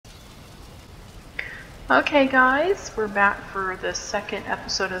Okay guys, we're back for the second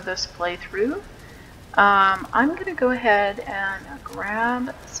episode of this playthrough. I'm going to go ahead and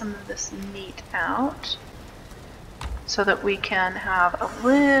grab some of this meat out so that we can have a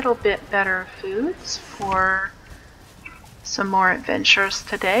little bit better foods for some more adventures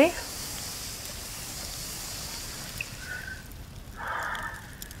today.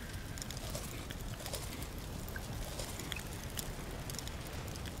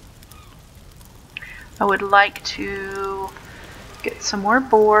 I would like to get some more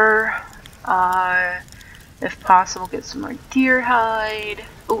boar, if possible get some more deer hide.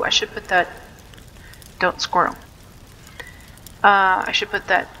 Oh, I should put that, don't squirrel. I should put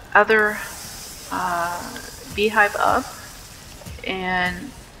that other beehive up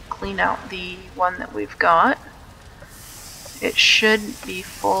and clean out the one that we've got. It should be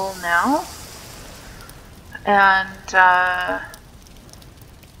full now. And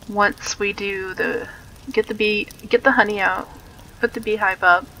once we do get the honey out, put the beehive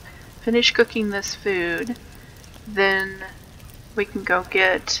up, finish cooking this food, then we can go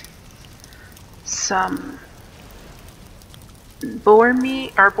get some boar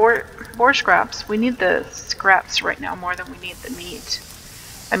meat or boar scraps. We need the scraps right now more than we need the meat.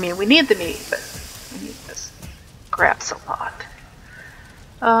 I mean, we need the meat, but we need the scraps a lot.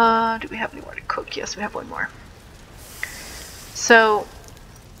 Do we have any more to cook? Yes, we have one more. So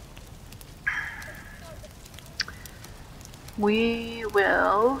we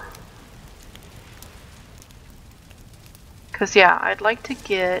will, because yeah, I'd like to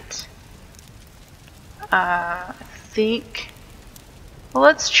get, I think, well,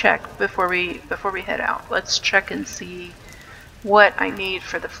 let's check before we head out. Let's check and see what I need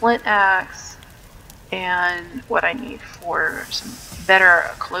for the flint axe and what I need for some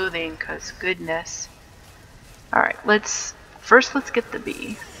better clothing, because goodness. Alright, let's get the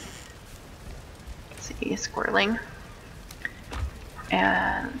bee. Let's see, squirreling.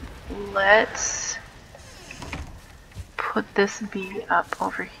 And let's put this bee up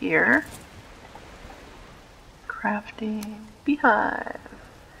over here. Crafting beehive.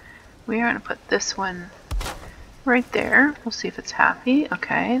 We are going to put this one right there. We'll see if it's happy.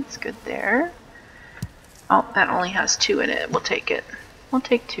 Okay, it's good there. Oh, that only has 2 in it. We'll take it. We'll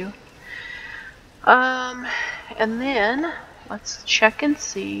take 2. And then let's check and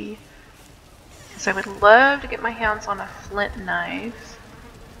see, because I would love to get my hands on a flint knife.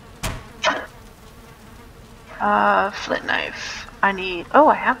 Flint knife. I need, oh,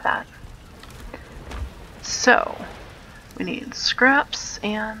 I have that. So, we need scraps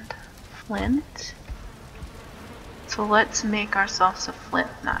and flint. So let's make ourselves a flint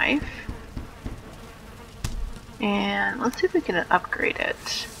knife. And let's see if we can upgrade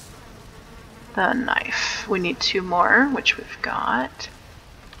it. The knife. We need 2 more, which we've got.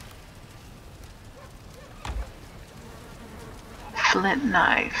 Flint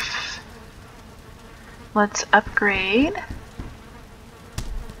knife. Let's upgrade.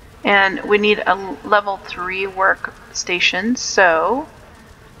 And we need a level 3 workstation, so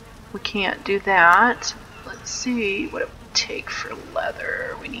we can't do that. Let's see what it would take for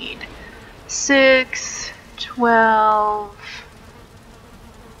leather. We need 6, 12,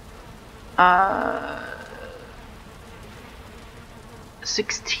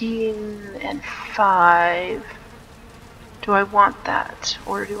 16, and 5. Do I want that,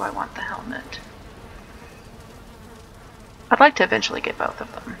 or do I want the helmet? I'd like to eventually get both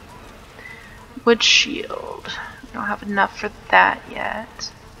of them. Wood shield. We don't have enough for that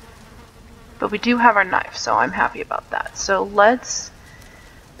yet. But we do have our knife, so I'm happy about that. So let's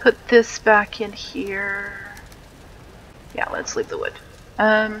put this back in here. Yeah, let's leave the wood.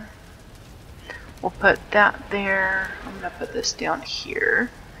 We'll put that there. I'm going to put this down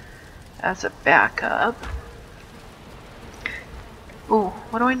here as a backup. Ooh,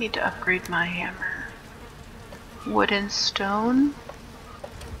 what do I need to upgrade my hammer? Wood and stone?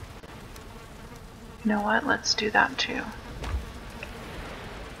 You know what? Let's do that too.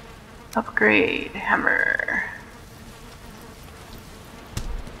 Upgrade hammer.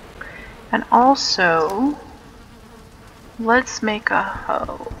 And also, let's make a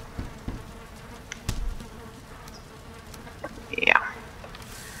hoe. Yeah.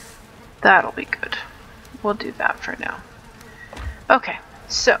 That'll be good. We'll do that for now. Okay,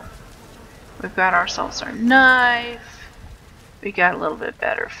 so we've got ourselves our knife. We got a little bit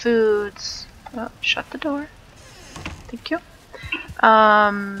better foods. Oh, shut the door. Thank you.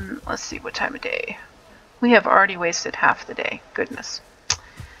 Let's see, what time of day? We have already wasted half the day. Goodness.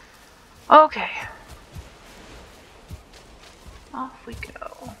 Okay. Off we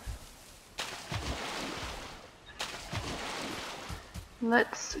go.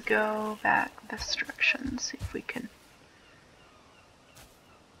 Let's go back this direction, see if we can...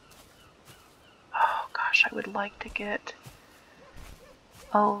 Oh gosh, I would like to get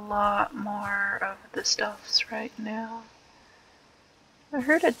a lot more of the stuffs right now. I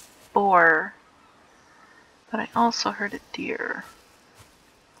heard a boar, but I also heard a deer.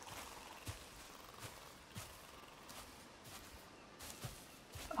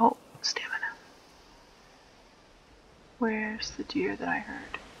 Oh, stamina. Where's the deer that I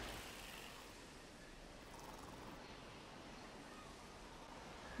heard?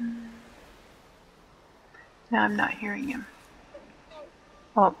 Now I'm not hearing him.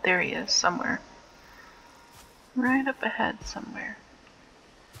 Oh, there he is, somewhere. Right up ahead somewhere.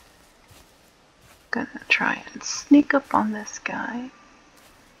 Gonna try and sneak up on this guy.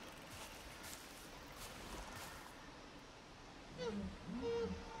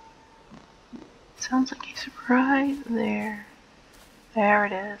 Sounds like he's right there. There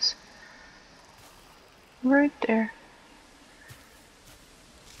it is. Right there.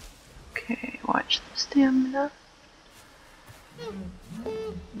 Okay, watch the stamina.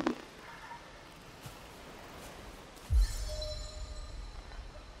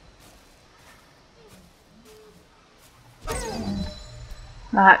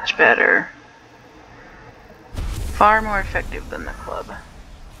 Much better. Far more effective than the club.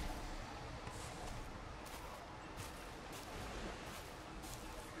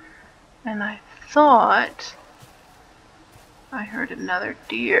 And I thought I heard another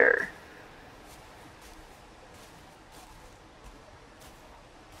deer.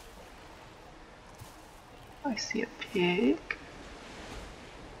 I see a pig.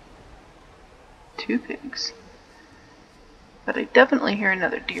 2 pigs. But I definitely hear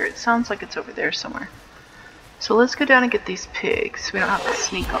another deer. It sounds like it's over there somewhere. So let's go down and get these pigs. We don't have to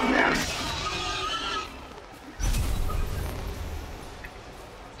sneak on them.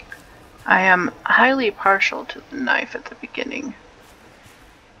 I am highly partial to the knife at the beginning.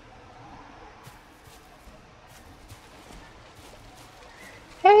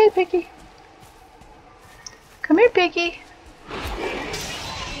 Hey, piggy. Come here, piggy.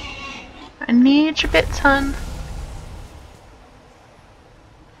 I need your bits, hun.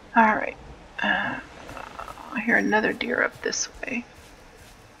 Alright. I hear another deer up this way.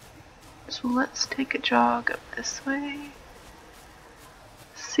 So let's take a jog up this way.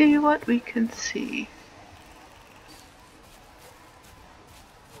 See what we can see.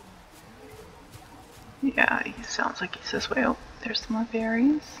 Yeah, he sounds like he's this way. Oh, there's some more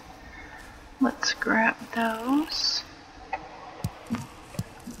berries. Let's grab those.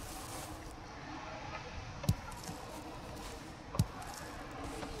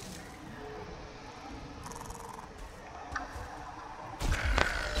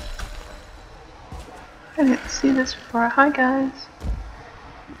 I didn't see this before. Hi, guys.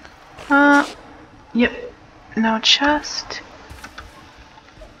 Yep. No chest.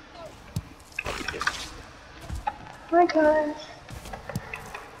 Hi, guys.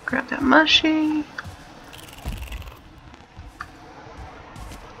 Grab that mushy.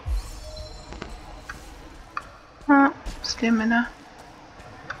 Stamina.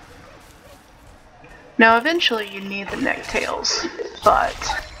 Now, eventually you need the necktails, but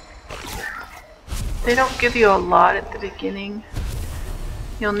they don't give you a lot at the beginning.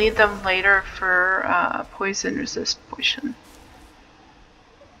 You'll need them later for poison resist poison.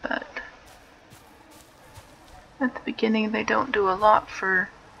 But at the beginning they don't do a lot for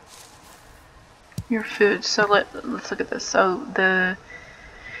your food. So let's look at this. So the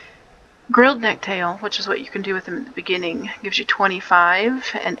grilled necktail, which is what you can do with them at the beginning, gives you 25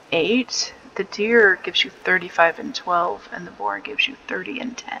 and 8. The deer gives you 35 and 12, and the boar gives you 30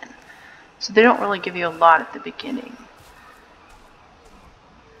 and 10. So they don't really give you a lot at the beginning.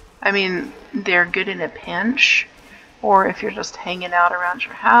 I mean, they're good in a pinch, or if you're just hanging out around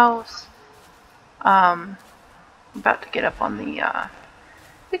your house. I'm about to get up on the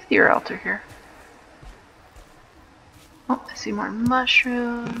Eikthyr altar here. Oh, I see more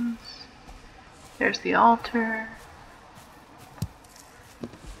mushrooms. There's the altar.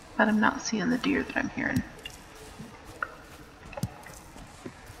 But I'm not seeing the deer that I'm hearing.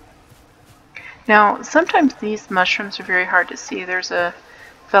 Now, sometimes these mushrooms are very hard to see. There's a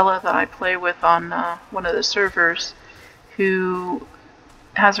fellow that I play with on one of the servers who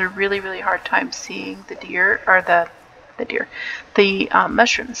has a really hard time seeing the deer, or the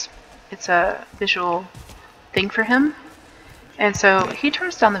mushrooms. It's a visual thing for him. And so he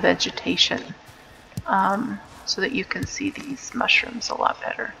turns down the vegetation so that you can see these mushrooms a lot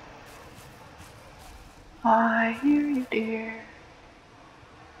better. I hear you, dear,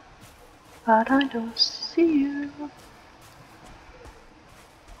 but I don't see you.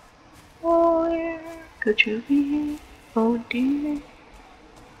 Could you be? Oh dear.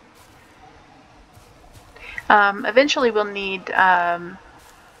 Eventually we'll need the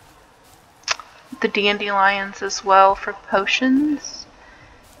dandelions as well for potions.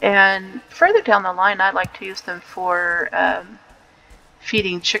 And further down the line, I like to use them for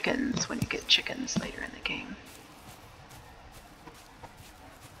feeding chickens when you get chickens later in the game.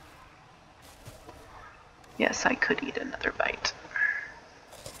 Yes, I could eat another bite.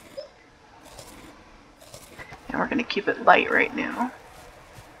 And we're going to keep it light right now.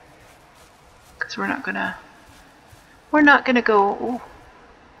 Because we're not going to go... Ooh.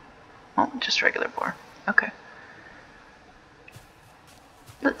 Oh, just regular boar. Okay.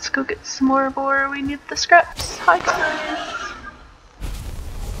 Let's go get some more boar. We need the scraps. Hi guys!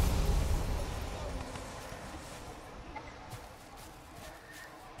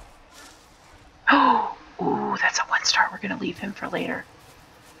 Oh! Ooh, that's a 1-star. We're going to leave him for later.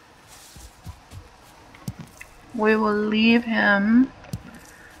 We will leave him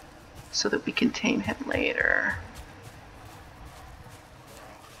so that we can tame him later.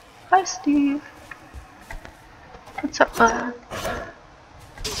 Hi, Steve. What's up, bud?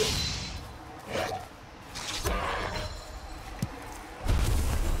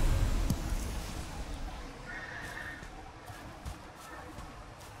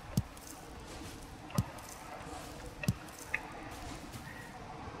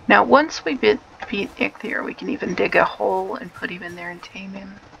 Now, once we beat Eikthyr, we can even dig a hole and put him in there and tame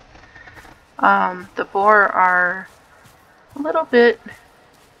him. The boar are a little bit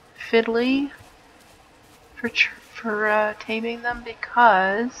fiddly for taming them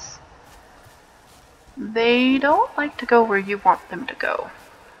because they don't like to go where you want them to go.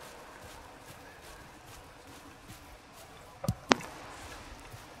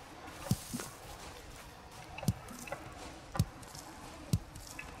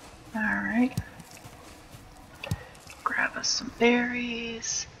 Alright. Grab us some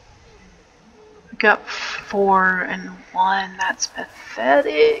berries. We got 4 and 1. That's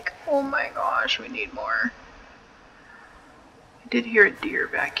pathetic. Oh my gosh, we need more. I did hear a deer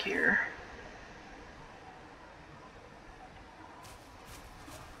back here.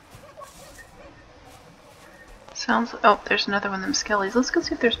 Sounds... Oh, there's another one of them skellies. Let's go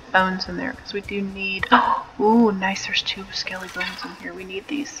see if there's bones in there, because we do need... Oh, ooh, nice. There's 2 skelly bones in here. We need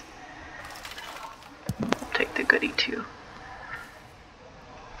these. We'll take the goodie too.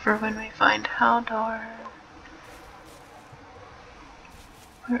 For when we find Haldor.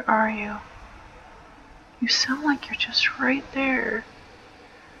 Where are you? You sound like you're just right there.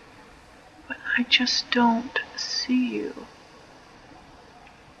 But I just don't see you.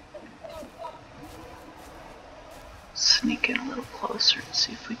 Sneak in a little closer and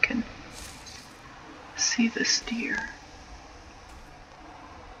see if we can see this deer.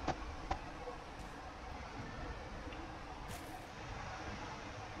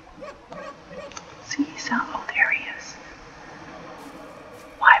 See, he's out. Oh, there he is.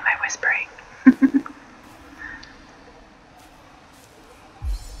 Why am I whispering?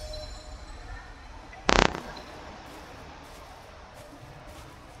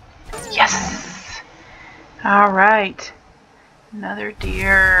 Yes! Alright. Another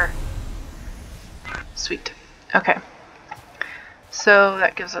deer. Sweet. Okay. So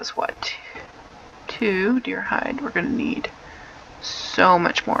that gives us what? 2 deer hide. We're going to need so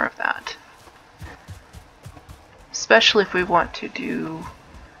much more of that. Especially if we want to do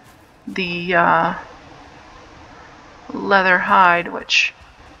the leather hide, which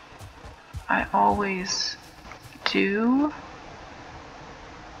I always do.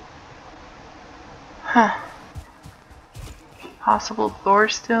 Huh. Possible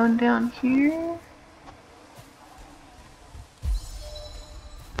boarstone down here.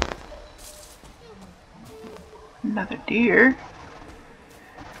 Another deer.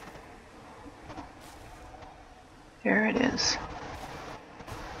 There it is.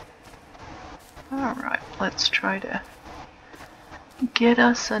 Alright, let's try to get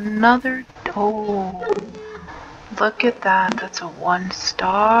us another... Oh, look at that. That's a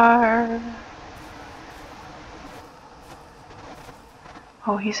 1-star.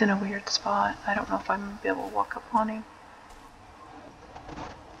 Oh, he's in a weird spot. I don't know if I'm going to be able to walk up on him.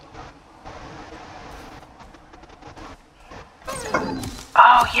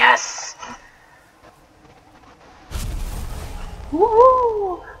 Oh, yes!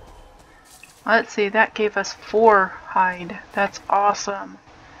 Woohoo! Let's see, that gave us 4 hide. That's awesome.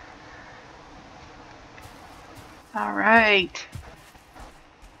 Alright.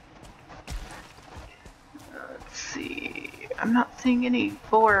 Let's see. I'm not seeing any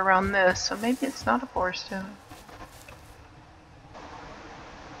boar around this, so maybe it's not a boar stone.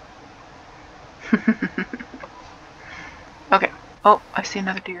 Okay. Oh, I see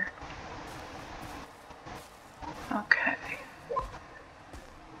another deer. Okay.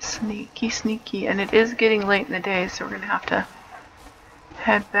 Sneaky, sneaky. And it is getting late in the day, so we're going to have to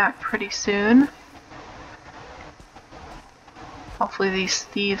head back pretty soon. Hopefully these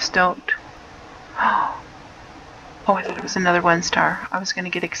thieves don't... Oh, I thought it was another 1-star. I was going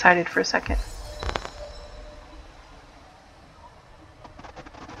to get excited for a second.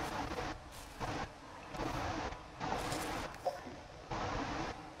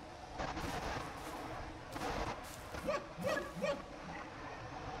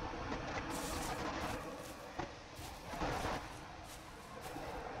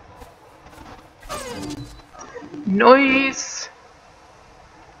 Nice!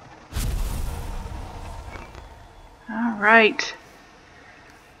 Alright.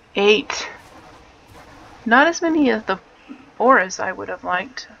 8. Not as many as the 4 as I would have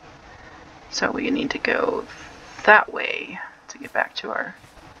liked. So we need to go that way to get back to our...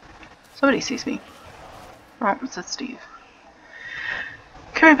 Somebody sees me. Oh, it's Steve.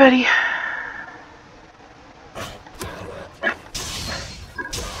 Come here, buddy.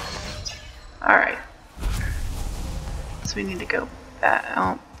 Alright. So we need to go back.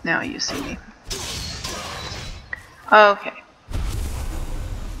 Oh, now you see me. Okay.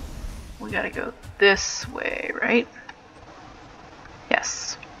 We gotta go this way, right?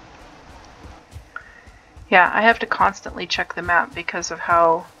 Yes. Yeah, I have to constantly check the map because of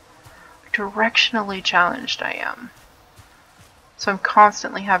how directionally challenged I am. So I'm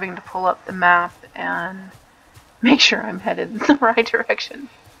constantly having to pull up the map and make sure I'm headed in the right direction.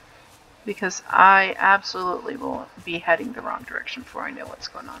 Because I absolutely will be heading the wrong direction before I know what's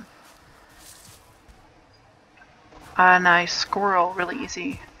going on. And I squirrel really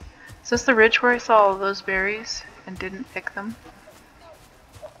easy. Is this the ridge where I saw all those berries and didn't pick them?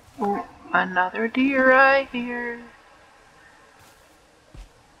 Ooh, another deer I hear.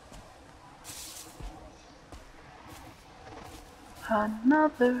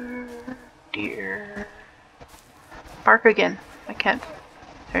 Another deer. Bark again. I can't.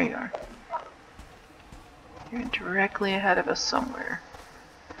 There you are. You're directly ahead of us somewhere.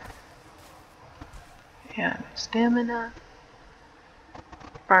 And stamina.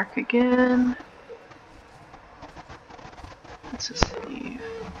 Bark again. Let's just see.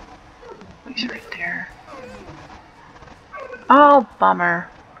 He's right there. Oh, bummer.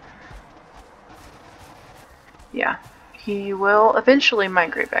 Yeah, he will eventually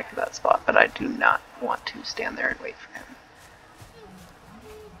migrate back to that spot, but I do not want to stand there and wait for him.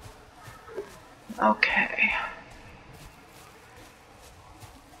 Okay.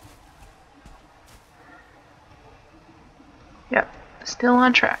 Yep, still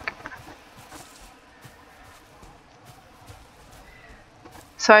on track.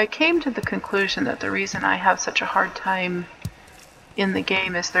 So I came to the conclusion that the reason I have such a hard time in the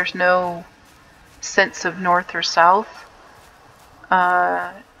game is there's no sense of north or south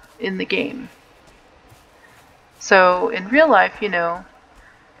in the game. So in real life, you know,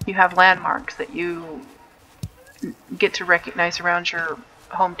 you have landmarks that you get to recognize around your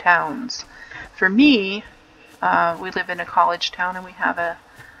hometowns. For me, we live in a college town and we have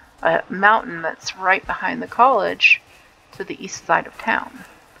a mountain that's right behind the college to the east side of town.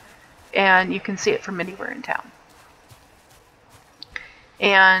 And you can see it from anywhere in town.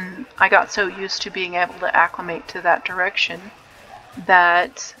 And I got so used to being able to acclimate to that direction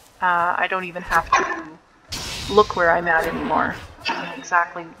that I don't even have to look where I'm at anymore. I know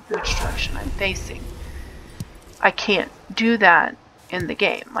exactly which direction I'm facing. I can't do that in the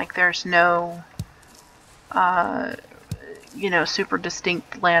game. Like there's no, you know, super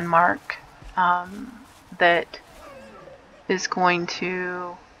distinct landmark that is going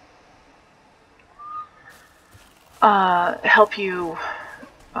to help you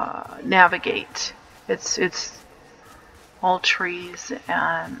navigate. It's all trees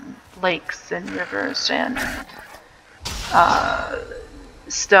and lakes and rivers and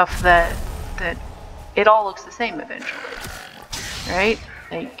stuff that it all looks the same eventually, right?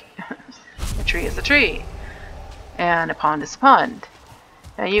 Like a tree is a tree and a pond is a pond.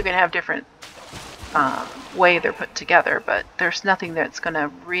 Now you can have different way they're put together, but there's nothing that's going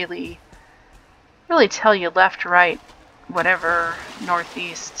to really tell you left, right, whatever,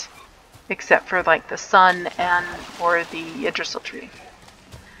 northeast, except for like the sun and or the Yggdrasil tree.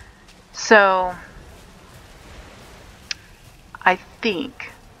 So I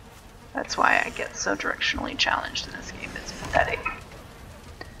think that's why I get so directionally challenged in this game. It's pathetic.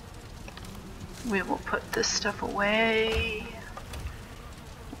 We will put this stuff away.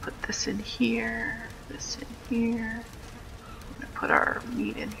 We'll put this in here, this in here. I'm gonna put our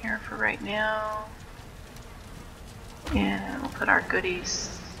meat in here for right now. And we'll put our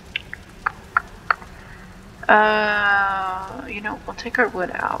goodies. You know, we'll take our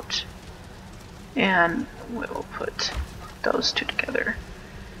wood out. And we'll put those two together.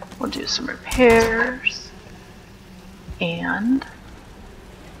 We'll do some repairs. And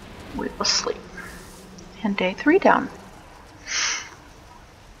we will sleep. And day 3 down.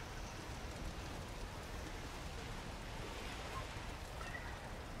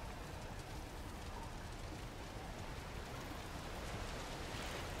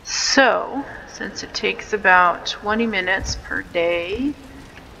 So, since it takes about 20 minutes per day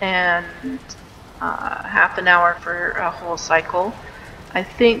and half an hour for a whole cycle, I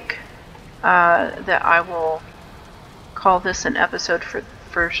think that I will call this an episode for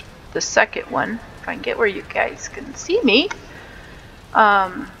the second one, if I can get where you guys can see me,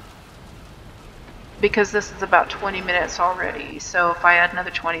 because this is about 20 minutes already. So if I add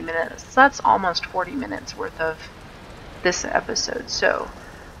another 20 minutes, that's almost 40 minutes worth of this episode. So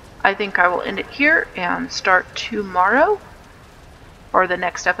I think I will end it here and start tomorrow, or the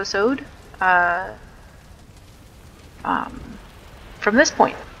next episode, from this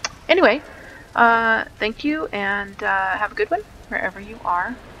point. Anyway, thank you, and have a good one wherever you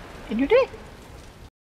are in your day.